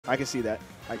I can see that.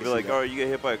 I can see like, that. all right, you get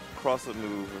hit by a cross-up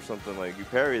move or something, like you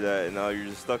parry that, and now you're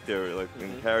just stuck there, like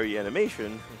in parry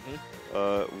animation,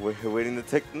 waiting to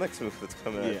take the next move that's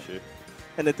coming at you.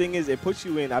 And the thing is, it puts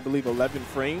you in, I believe, 11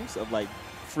 frames of like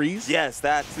freeze. Yes,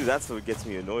 that too. That's what gets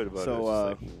me annoyed about it.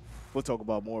 So we'll talk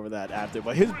about more of that after.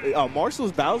 But his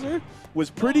Marshall's Bowser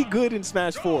was pretty good in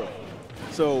Smash 4.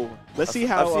 So let's see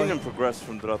how. I've seen him progress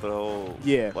from throughout the whole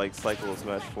like cycle of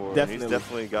Smash 4. Definitely. He's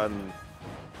definitely gotten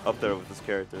up there with this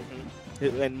character.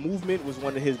 And movement was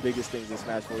one of his biggest things in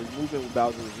Smash 4. His movement with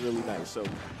Bowser was really nice. So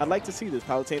I'd like to see this.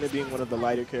 Palutena being one of the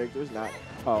lighter characters, not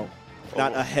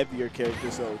a heavier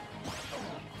character. So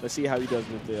let's see how he does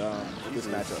with this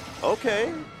matchup.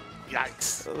 Okay.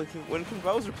 Yikes. When can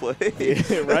Bowser play?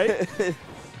 Yeah, right?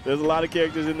 There's a lot of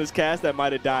characters in this cast that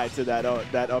might have died to that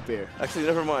up air. Actually,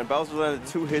 never mind. Bowser landed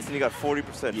 2 hits and he got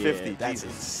 40%, 50. That's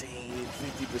insane.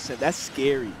 50%. That's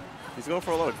scary. He's going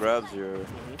for a lot of grabs here.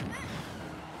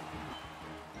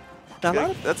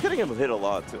 Now, that's getting him hit a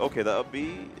lot, too. Okay, that up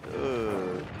B.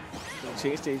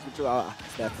 Change stage control.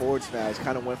 That forward smash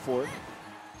kind of went for it.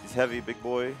 He's heavy, big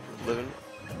boy, living.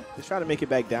 Just trying to make it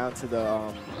back down to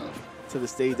the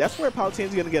stage. That's where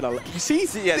Palutena's gonna get a. You see?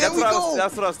 Yeah,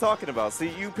 that's what I was talking about. See,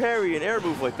 you parry an air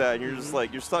move like that, and you're just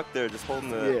like you're stuck there, just holding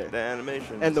the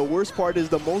animation. And the worst part is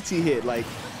the multi-hit. Like,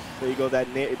 there you go. That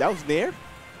was Nair.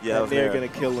 Yeah, that Nair gonna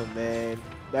kill him, man.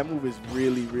 That move is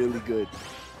really, really good.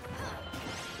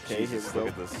 Okay, Jesus, look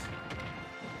at this.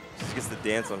 Just gets the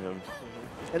dance on him.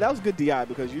 And that was good DI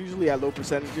because usually at low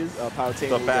percentages,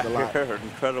 Palutena will get a lot.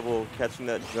 Incredible catching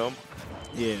that jump.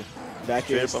 Yeah, back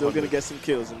air is still going to get some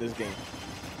kills in this game.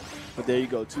 But there you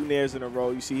go, 2 nairs in a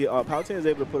row. You see, Palutena is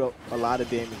able to put up a lot of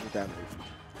damage with that move.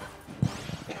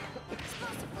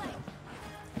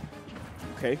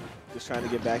 Okay, just trying to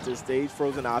get back to the stage.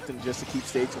 Frozen opting just to keep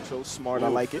stage control. Smart, I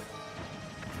like it.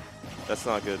 That's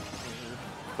not good.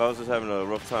 Bowser's having a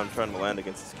rough time trying to land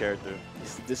against this character.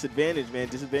 It's a disadvantage, man.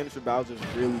 Disadvantage for Bowser is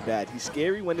really bad. He's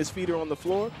scary when his feet are on the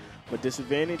floor, but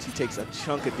disadvantage, he takes a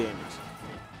chunk of damage.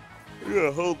 You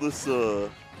gotta hold this this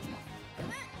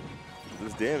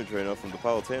damage right now from the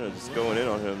Palutena, just going in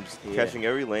on him, just catching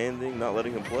every landing, not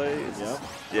letting him play.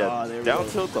 Down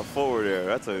tilt to forward air.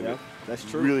 That's a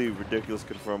really ridiculous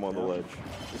confirm on the ledge.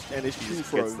 And it's true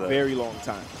for a very long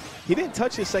time. He didn't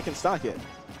touch his second stock yet.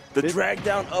 The drag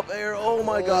down up air. Oh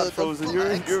my God, Frozen!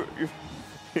 You're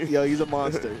Yo, he's a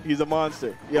monster. He's a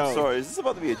monster. Yo, I'm sorry, is this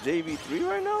about to be a JV3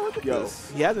 right now? Look at this.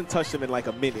 He hasn't touched him in like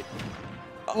a minute.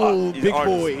 Oh, big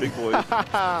boy. Big boy.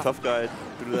 Tough guy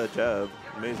threw that jab.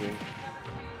 Amazing.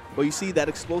 But you see that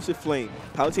explosive flame.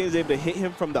 Palutena is able to hit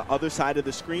him from the other side of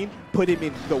the screen, put him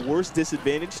in the worst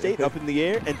disadvantage state up in the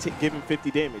air, and give him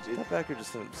 50 damage. That backer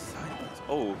just sent him sideways.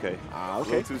 Oh, okay. Okay. A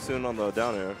little too soon on the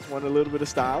down air. Just wanted a little bit of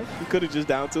style. He could have just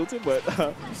down tilted, but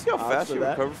you see how fast he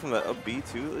recovered from that up B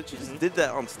too? She just did that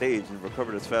on stage and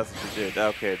recovered as fast as she did.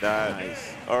 Okay,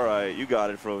 nice. All right, you got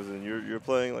it, Frozen. You're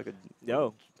playing like a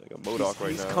like a MODOK right now.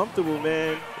 He's comfortable,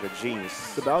 man. Like a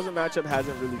genius. The Bowser matchup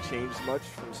hasn't really changed much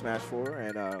from Smash 4,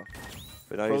 and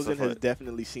Frozen has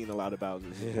definitely seen a lot of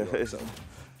Bowsers.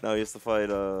 Now he has to fight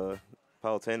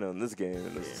Palutena in this game,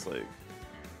 and it's just like,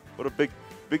 what a big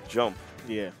jump.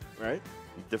 Yeah, right?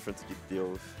 Difference to deal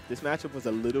with. This matchup was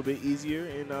a little bit easier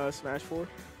in Smash 4.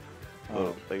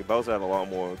 Like Bowser had a lot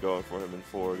more going for him in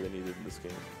 4 than he did in this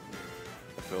game.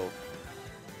 I feel.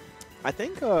 I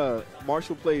think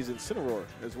Marshall plays Incineroar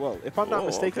as well. If I'm not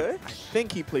mistaken, I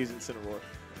think he plays Incineroar.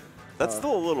 That's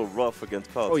still a little rough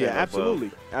against Palutena. Oh, yeah,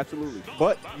 absolutely. Absolutely.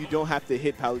 But you don't have to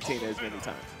hit Palutena as many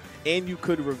times. And you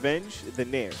could revenge the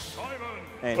Nair.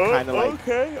 And kind of like...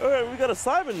 Okay, all right, we got a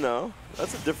Simon now.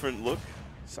 That's a different look.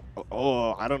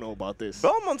 Oh, I don't know about this.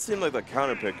 Belmont seemed like a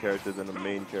counterpick character than a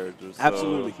main character. So.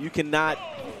 Absolutely. You cannot...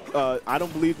 I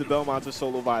don't believe the Belmonts are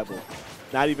solo viable.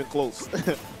 Not even close.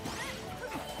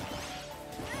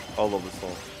 All over the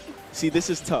song. See, this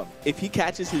is tough. If he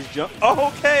catches his jump... Oh,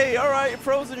 okay, all right,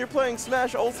 Frozen, you're playing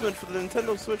Smash Ultimate for the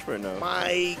Nintendo Switch right now.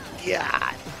 My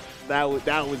God.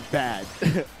 That was bad.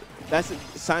 That's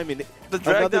Simon. The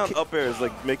drag down up air is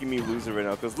like making me lose it right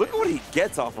now because look at what he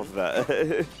gets off of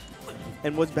that.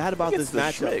 And what's bad about this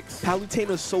matchup,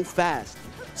 Palutena's so fast.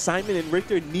 Simon and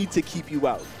Richter need to keep you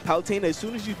out. Palutena, as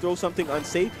soon as you throw something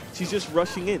unsafe, she's just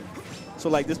rushing in. So,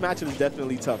 like, this matchup is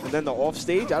definitely tough. And then the off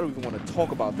stage, I don't even want to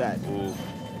talk about that. Ooh.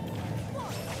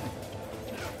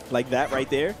 Like that right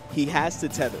there, he has to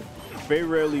tether. Very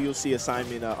rarely you'll see a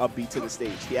Simon upbeat to the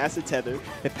stage. He has to tether.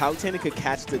 If Palutena could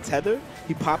catch the tether,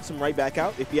 he pops him right back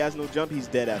out. If he has no jump, he's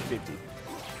dead at 50.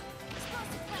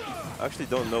 I actually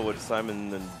don't know what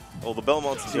Simon and the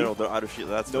Belmonts in general, they're out of shit.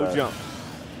 That's no bad. jump.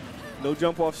 No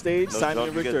jump off stage. No Simon jump,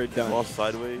 and Richter are done. Lost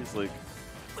sideways, like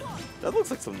That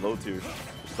looks like some low tier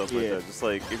stuff like that. Just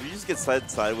like, if you just get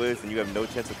sideways and you have no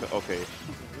chance of... Okay.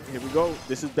 Here we go.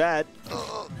 This is bad.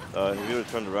 If he would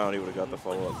have turned around, he would have got the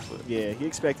follow-up. Yeah, he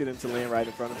expected him to land right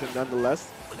in front of him nonetheless.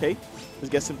 Okay, let's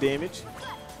get some damage.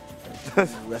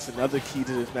 That's another key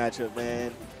to this matchup,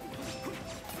 man.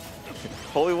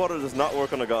 Holy water does not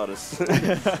work on a goddess.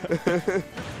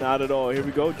 Not at all. Here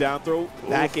we go. Down throw,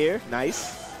 back air.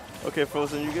 Nice. Okay,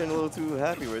 Frozen, you're getting a little too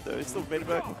happy right there. He still made it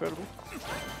back. Incredible.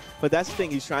 But that's the thing.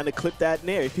 He's trying to clip that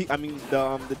nair. If he, I mean,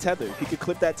 the tether. If he could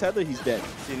clip that tether, he's dead.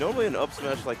 See, normally an up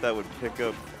smash like that would pick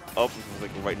up if it was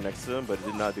like right next to him, but it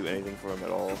did not do anything for him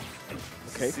at all.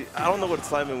 Okay. See, I don't know what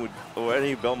Simon would, or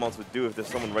any Belmonts would do if there's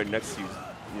someone right next to you,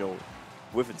 you know,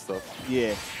 whiffing stuff.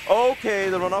 Yeah. Okay,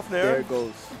 the runoff nair. There it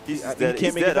goes. He's dead. He can't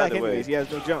He's make dead it back either anyways. way. He has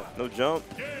no jump. No jump.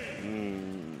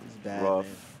 It's bad, rough,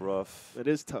 man. rough. It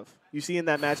is tough. You see in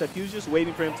that matchup, he was just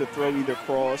waiting for him to throw either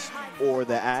cross or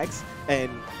the axe,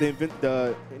 and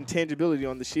the intangibility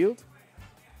on the shield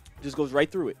just goes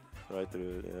right through it. Right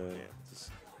through it, yeah.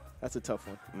 That's a tough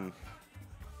one.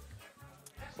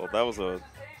 Well, that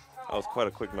was quite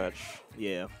a quick match.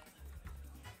 Yeah.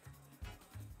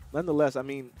 Nonetheless, I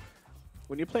mean,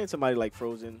 when you're playing somebody like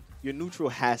Frozen, your neutral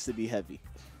has to be heavy.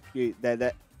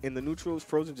 That in the neutrals,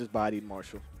 Frozen just bodied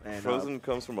Marshall. And Frozen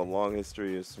comes from a long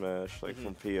history of Smash, like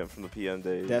from the PM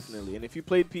days. Definitely. And if you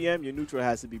played PM, your neutral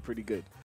has to be pretty good.